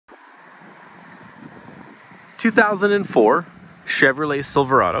2004 Chevrolet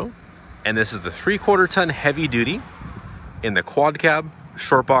Silverado, and this is the 3/4 ton heavy duty in the quad cab,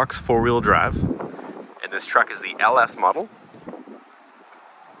 short box, 4-wheel drive. And this truck is the LS model.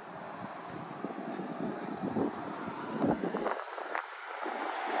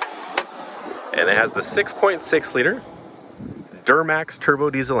 And it has the 6.6 liter Duramax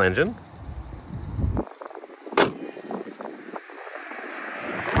turbo diesel engine.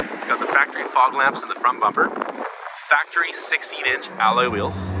 It's got the factory fog lamps in the front bumper, factory 16-inch alloy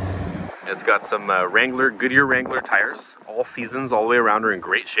wheels. It's got some Goodyear Wrangler tires, all seasons, all the way around, are in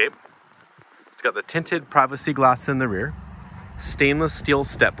great shape. It's got the tinted privacy glass in the rear, stainless steel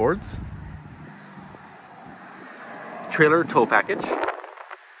step boards, trailer tow package.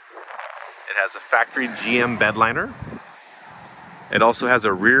 It has a factory GM bed liner. It also has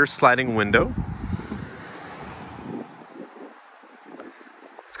a rear sliding window.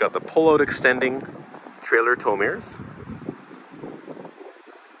 It's got the pull-out extending trailer tow mirrors.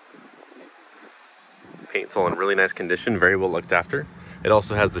 Paint's all in really nice condition, very well looked after. It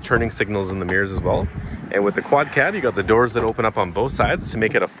also has the turning signals in the mirrors as well. And with the quad cab, you got the doors that open up on both sides to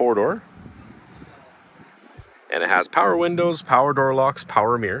make it a 4-door. And it has power windows, power door locks,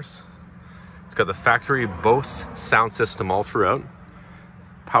 power mirrors. It's got the factory Bose sound system all throughout.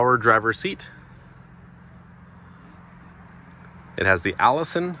 Power driver seat. It has the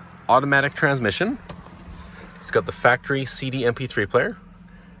Allison automatic transmission. It's got the factory CD MP3 player,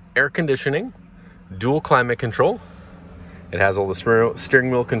 air conditioning, dual climate control. It has all the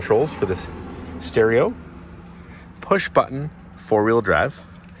steering wheel controls for this stereo, push button 4-wheel drive,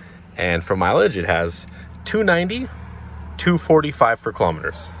 and for mileage it has 290, 245 for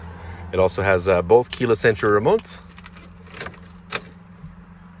kilometers. It also has both keyless entry remotes.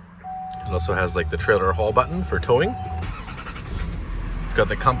 It also has like the trailer haul button for towing. It's got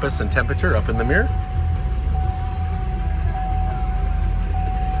the compass and temperature up in the mirror.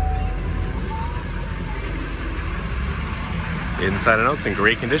 Inside and out's in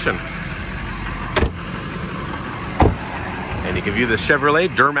great condition. And you can view the Chevrolet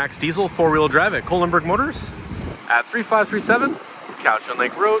Duramax diesel 4-wheel drive at Kolenberg Motors at 3537 Couch on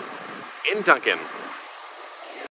Lake Road in Duncan.